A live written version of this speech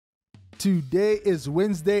Today is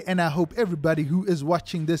Wednesday and I hope everybody who is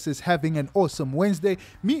watching this is having an awesome Wednesday.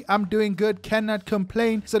 Me, I'm doing good, cannot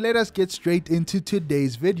complain. So let us get straight into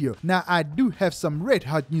today's video. Now, I do have some red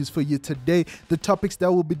hot news for you today. The topics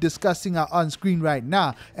that we'll be discussing are on screen right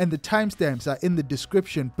now and the timestamps are in the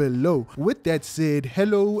description below. With that said,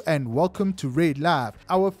 hello and welcome to RedLive.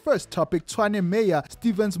 Our first topic, Tshwane Mayor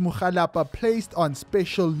Stevens Mokgalapa placed on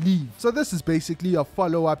special leave. So this is basically a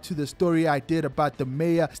follow-up to the story I did about the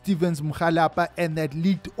mayor Stevens Mokgalapa and that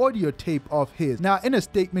leaked audio tape of his. Now, in a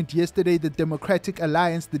statement yesterday, the Democratic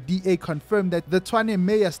Alliance, the DA, confirmed that the Tshwane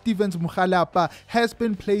Mayor Stevens Mokgalapa has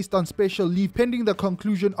been placed on special leave pending the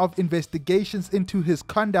conclusion of investigations into his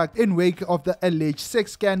conduct in wake of the alleged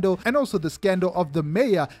sex scandal and also the scandal of the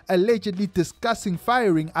mayor allegedly discussing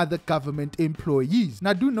firing other government employees.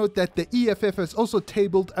 Now, do note that the EFF has also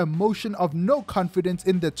tabled a motion of no confidence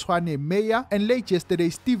in the Tshwane mayor, and late yesterday,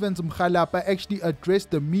 Stevens Mokgalapa actually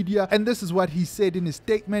addressed the media, and this is what he said in his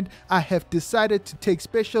statement. I have decided to take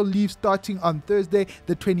special leave starting on Thursday,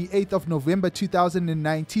 the 28th of November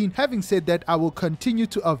 2019. Having said that, I will continue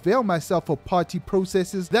to avail myself of party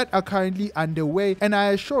processes that are currently underway, and I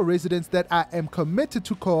assure residents that I am committed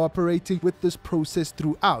to cooperating with this process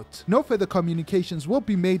throughout. No further communications will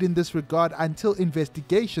be made in this regard until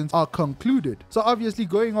investigations are concluded. So obviously,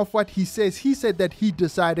 going off what he says, he said that he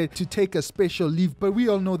decided to take a special leave, but we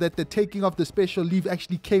all know that the taking of the special leave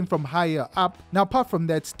actually came from higher up. Now, apart from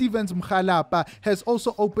that, Stevens Mokgalapa has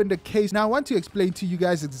also opened a case. Now, I want to explain to you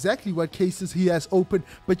guys exactly what cases he has opened,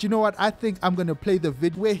 but you know what? I think I'm going to play the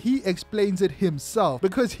vid where he explains it himself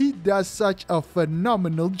because he does such a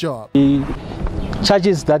phenomenal job.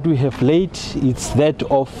 Charges that we have laid, it's that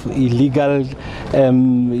of illegal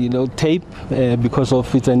tape because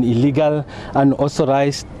of it's an illegal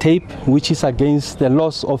unauthorized tape which is against the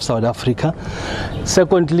laws of South Africa.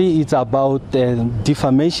 Secondly, it's about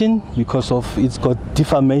defamation because of it's got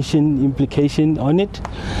defamation implication on it.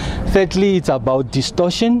 Thirdly, it's about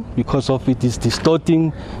distortion because of it is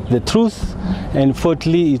distorting the truth. And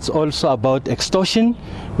fourthly, it's also about extortion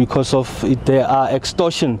because of it there are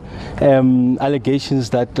extortion allegations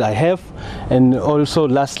that I have, and also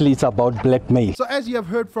lastly it's about blackmail. So as you have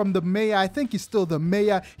heard from the mayor, I think he's still the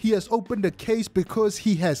mayor. He has opened a case because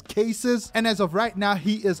he has cases, and as of right now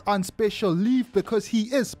he is on special leave because he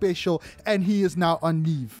is special and he is now on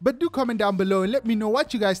leave. But do comment down below and let me know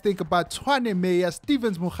what you guys think about Tshwane Mayor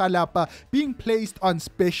Stevens Mokgalapa being placed on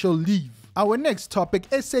special leave. Our next topic,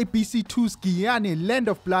 SABC 2's Giyani Land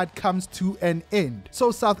of Blood comes to an end.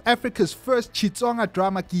 So South Africa's first Xitsonga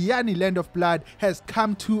drama, Giyani Land of Blood, has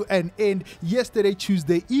come to an end yesterday,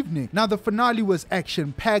 Tuesday evening. Now, the finale was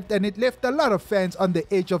action-packed and it left a lot of fans on the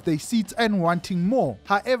edge of their seats and wanting more.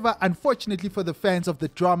 However, unfortunately for the fans of the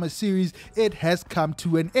drama series, it has come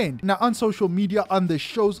to an end. Now, on social media, on the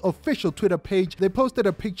show's official Twitter page, they posted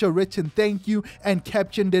a picture written "Thank you" and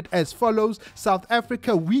captioned it as follows: "South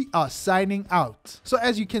Africa, we are signing out." So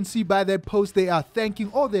as you can see by that post, they are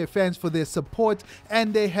thanking all their fans for their support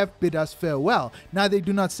and they have bid us farewell. Now, they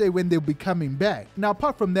do not say when they'll be coming back. Now,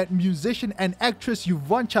 apart from that, musician and actress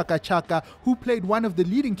Yvonne Chaka Chaka, who played one of the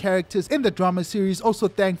leading characters in the drama series, also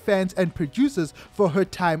thanked fans and producers for her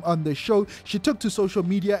time on the show. She took to social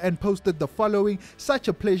media and posted the following: "Such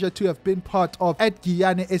a pleasure to have been part of at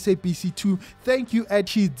Giyani SABC 2. Thank you at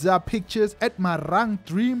Shidza Pictures, at Marang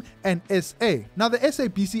Dream and SA." Now, the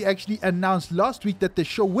SABC actually announced last week that the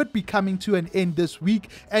show would be coming to an end this week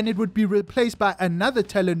and it would be replaced by another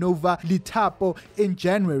telenova, Litapo, in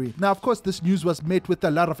January. Now, of course, this news was met with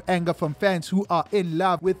a lot of anger from fans who are in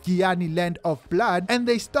love with Giyani Land of Blood, and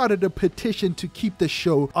they started a petition to keep the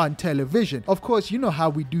show on television. Of course, you know how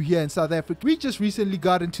we do here in South Africa. We just recently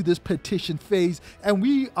got into this petition phase and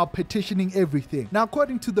we are petitioning everything. Now,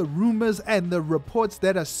 according to the rumors and the reports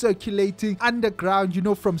that are circulating underground,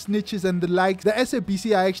 from snitches and the like, the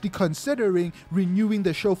SABC are actually considering renewing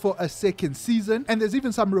the show for a second season, and there's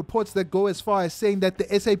even some reports that go as far as saying that the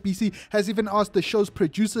SABC has even asked the show's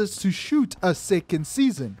producers to shoot a second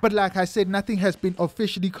season. But like I said, nothing has been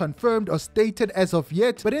officially confirmed or stated as of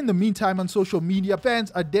yet. But in the meantime, on social media, fans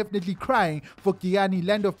are definitely crying for Giyani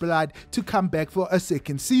Land of Blood to come back for a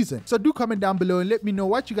second season. So do comment down below and let me know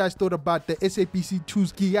what you guys thought about the SABC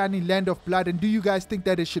 2's Giyani Land of Blood, and do you guys think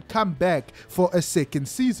that it should come back for a second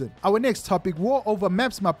season? Our next topic, war over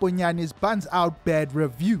maps Maponyane Maponyane's Buns Out bad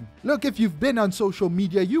review. Look, if you've been on social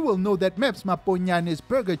media, you will know that Maponyane's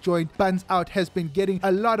burger joint Buns Out has been getting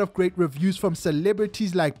a lot of great reviews from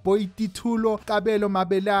celebrities like Boiti Tulo, Kabelo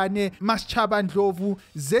Mabelane, Maschaba Ndlovu,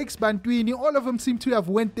 Zex Bantwini. All of them seem to have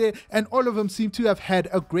went there and all of them seem to have had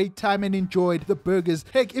a great time and enjoyed the burgers.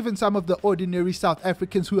 Heck, even some of the ordinary South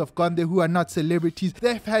Africans who have gone there who are not celebrities,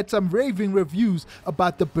 they've had some raving reviews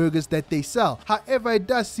about the burgers that they sell. However, it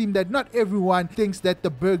does seem that not everyone thinks that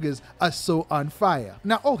the burgers are so on fire.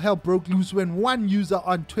 Now, all hell broke loose when one user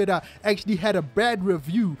on Twitter actually had a bad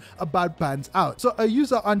review about Buns Out. So a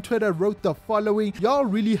user on Twitter wrote the following: "Y'all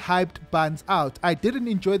really hyped Buns Out. I didn't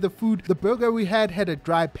enjoy the food. The burger we had a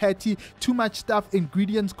dry patty, too much stuff,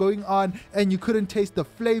 ingredients going on, and you couldn't taste the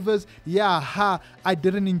flavors. Yeah, I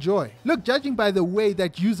didn't enjoy." Look, judging by the way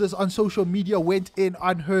that users on social media went in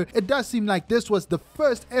on her, it does seem like this was the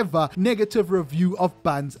first ever negative review of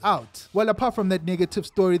Buns Out. Well, apart from that negative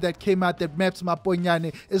story that came out that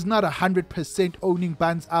Maponyane is not 100% owning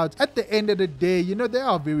Buns Out, at the end of the day, you know, there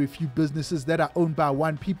are very few businesses that are owned by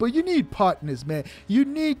one people. You need partners, man. You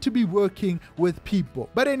need to be working with people.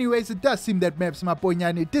 But anyways, it does seem that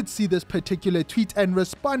Maponyane did see this particular tweet and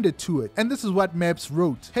responded to it. And this is what Maps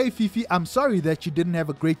wrote: "Hey Fifi, I'm sorry that you didn't have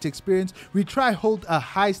a great experience. We try hold a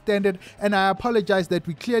high standard and I apologize that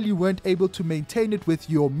we clearly weren't able to maintain it with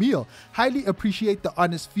your meal. Highly appreciate the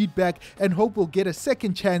honest feedback and hope we'll get a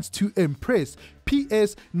second chance to impress.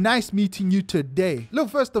 PS, nice meeting you today." Look,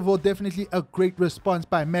 first of all, definitely a great response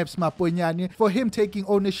by Maponyane for him taking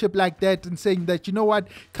ownership like that and saying that, you know what,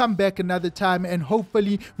 come back another time and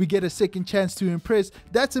hopefully we get a second chance to impress.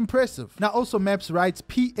 That's impressive. Now also Maps writes,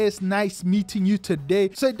 "PS, nice meeting you today."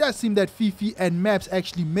 So it does seem that Fifi and Maps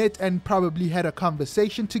actually met and probably had a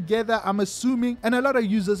conversation together, I'm assuming. And a lot of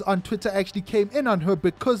users on Twitter actually came in on her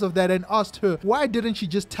because of that and asked her, why didn't she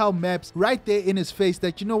just tell Maps right there in his face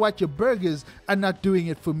that, you know what, your burgers are not doing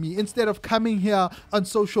it for me, instead of coming here on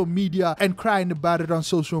social media and crying about it on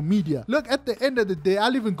social media. Look, at the end of the day,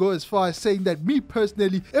 I'll even go as far as saying that me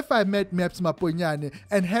personally, if I met Maponyane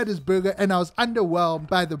and had his burger and I was underwhelmed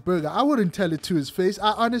by the burger, I wouldn't tell it to his face.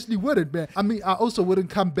 I honestly wouldn't, man. I mean, I also wouldn't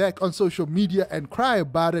come back on social media and cry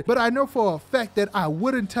about it, but I know for a fact that I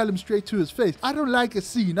wouldn't tell him straight to his face. I don't like a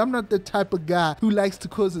scene. I'm not the type of guy who likes to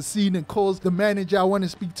cause a scene and calls the manager. I want to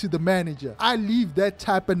speak to the manager. I leave that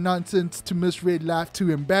type of nonsense to Miss RedLive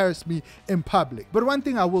to embarrass me in public. But one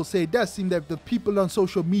thing I will say, it does seem that the people on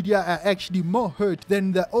social media are actually more hurt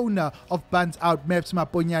than the owner of Buns Out,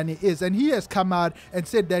 Maponyane, is. And he has come out and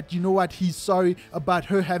said that, you know what, he's sorry about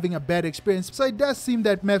her having a bad experience. So it does seem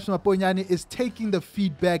that Maponyane is taking the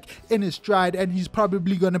feedback in his stride and he's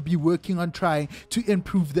probably going to be working on trying to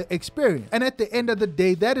improve the experience. And at the end of the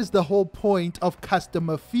day, that is the whole point of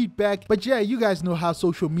customer feedback. But yeah, you guys know how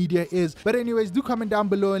social media is. But anyways, do comment down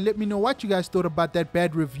below and let me know what you guys thought about that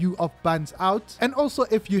bad review of Buns Out. And also,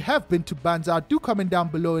 if you have been to Buns Out, do comment down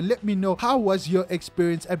below and let me know how was your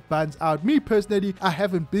experience at Buns Out. Me personally, I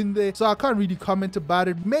haven't been there, so I can't really comment about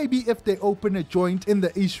it. Maybe if they open a joint in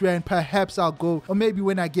the East Rand, perhaps I'll go. Or maybe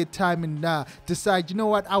when I get time and decide, you know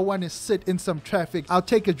what, I want to sit in some traffic, I'll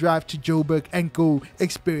take a drive to Joburg and go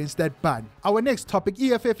experience that bun. Our next topic,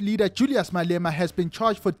 EFF leader Julius Malema has been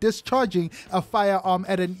charged for discharging a firearm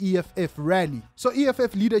at an EFF rally. So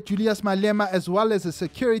EFF leader Julius Malema, as well as a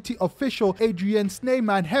security official Adrian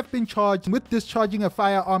Snyman, have been charged with discharging a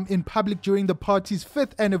firearm in public during the party's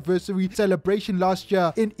 5th anniversary celebration last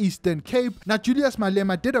year in Eastern Cape. Now, Julius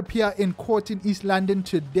Malema did appear in court in East London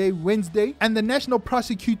today, Wednesday, and the National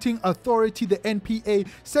Prosecuting Authority, the NPA,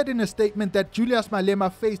 said in a statement that Julius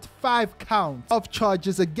Malema faced 5 counts of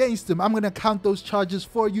charges against him. I'm going to count those charges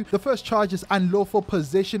for you. The first charge is unlawful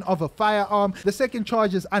possession of a firearm. The second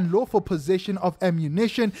charge is unlawful possession of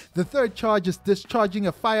ammunition. The third charge is discharging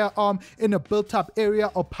a firearm in a built-up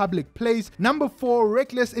area or public place. Number 4,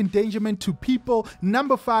 reckless endangerment to people.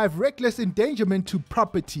 Number 5, reckless endangerment to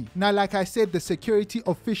property. Now, like I said, the security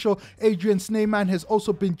official Adrian Snyman has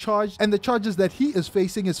also been charged, and the charges that he is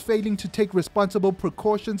facing is failing to take responsible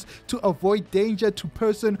precautions to avoid danger to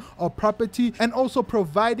person or property, and also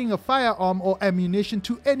providing a firearm or ammunition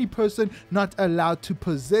to any person not allowed to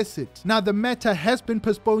possess it. Now, the matter has been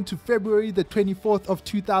postponed to February the 24th of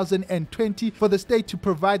 2020 for the state to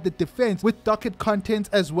provide the defense with docket contents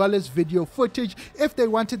as well as video footage. If they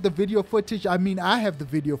wanted the video footage, I mean, I have the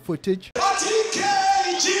video footage.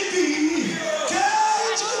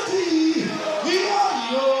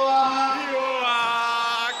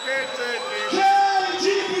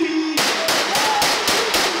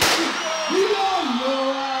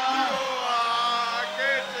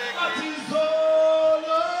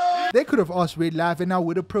 they could have asked RedLive and I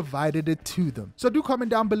would have provided it to them. So do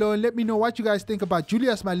comment down below and let me know what you guys think about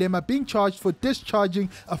Julius Malema being charged for discharging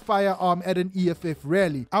a firearm at an EFF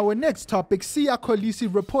rally. Our next topic, Kolisi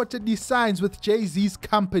reportedly signs with Jay-Z's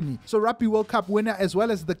company. So Rugby World Cup winner as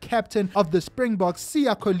well as the captain of the Springboks,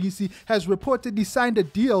 Kolisi, has reportedly signed a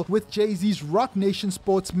deal with Jay-Z's Rock Nation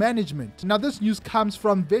Sports Management. Now this news comes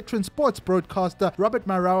from veteran sports broadcaster Robert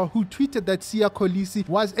Marawa, who tweeted that Kolisi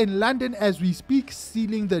was in London as we speak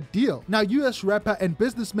sealing the deal. Now US rapper and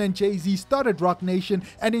businessman Jay-Z started Rock Nation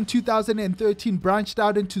and in 2013 branched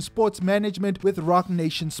out into sports management with Rock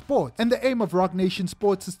Nation Sports. And the aim of Rock Nation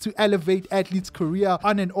Sports is to elevate athletes' career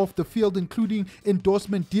on and off the field, including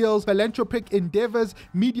endorsement deals, philanthropic endeavors,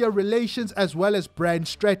 media relations, as well as brand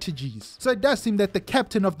strategies. So it does seem that the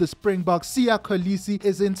captain of the Springboks, Kolisi,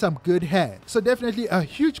 is in some good hands. So definitely a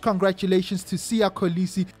huge congratulations to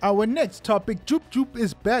Kolisi. Our next topic, Jub Jub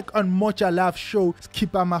is back on Moja live show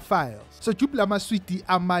Skipha Amafiles. So Jub lama sweetie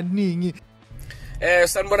amaningi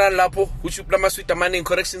has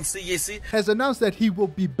announced that he will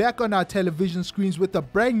be back on our television screens with a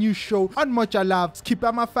brand new show on Moja Live,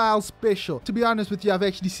 Skipha Amafiles special. To be honest with you, I've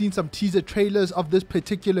actually seen some teaser trailers of this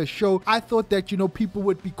particular show. I thought that, people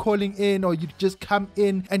would be calling in or you'd just come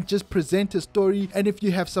in and just present a story. And if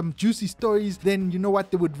you have some juicy stories, then you know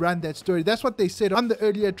what, they would run that story. That's what they said on the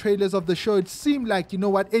earlier trailers of the show. It seemed like,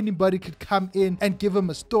 anybody could come in and give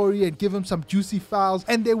him a story and give him some juicy files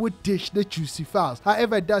and they would dish the juicy files.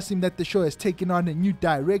 However, it does seem that the show has taken on a new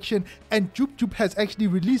direction and Jub Jub has actually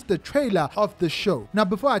released the trailer of the show. Now,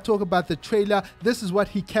 before I talk about the trailer, this is what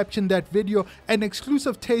he captioned that video: an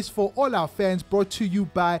exclusive taste for all our fans, brought to you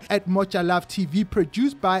by at Moja Live TV,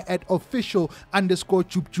 produced by at official_Jub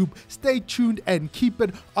Jub. Stay tuned and keep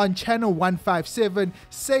it on channel 157.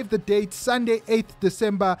 Save the date, Sunday 8th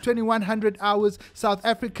December, 2100 hours, South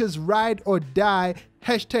Africa's Ride or Die.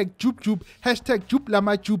 Hashtag Jub Jub, hashtag Jub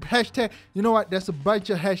Lama Jub, hashtag, you know what, there's a bunch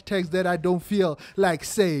of hashtags that I don't feel like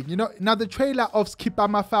saying. Now the trailer of Skipha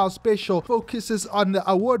Amafiles special focuses on the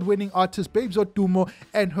award-winning artist Babes Odumo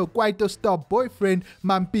and her Kwaito star boyfriend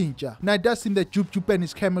Mampinja. Now it does seem that Jub Jub and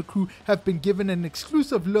his camera crew have been given an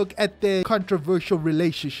exclusive look at their controversial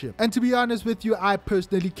relationship. And to be honest with you, I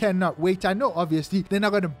personally cannot wait. I know obviously they're not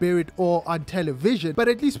going to bear it all on television, but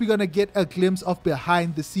at least we're going to get a glimpse of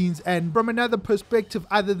behind the scenes and from another perspective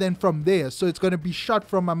other than from there. So it's going to be shot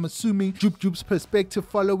from, I'm assuming, Jub Jub's perspective,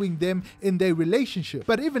 following them in their relationship.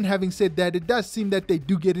 But even having said that, it does seem that they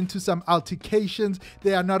do get into some altercations.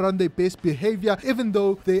 They are not on their best behavior, even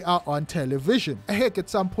though they are on television. Heck, at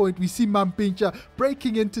some point we see Mampinja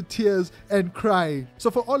breaking into tears and crying.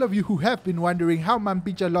 So for all of you who have been wondering how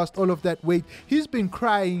Mampinja lost all of that weight, he's been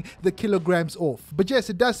crying the kilograms off. But yes,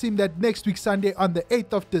 it does seem that next week Sunday on the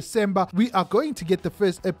 8th of December, we are going to get the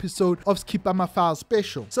first episode of Skipha Amafiles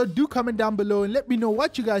special. So do comment down below and let me know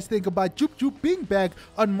what you guys think about Jub Jub being back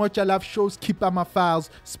on Moja Live show's Skipha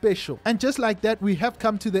Amafiles special. And just like that, we have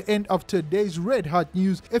come to the end of today's Red Hot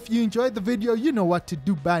News. If you enjoyed the video, you know what to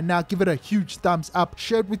do by now. Give it a huge thumbs up,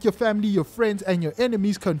 share it with your family, your friends, and your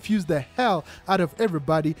enemies. Confuse the hell out of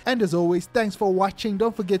everybody. And as always, thanks for watching.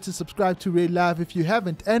 Don't forget to subscribe to RedLive if you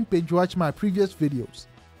haven't, and binge watch my previous videos.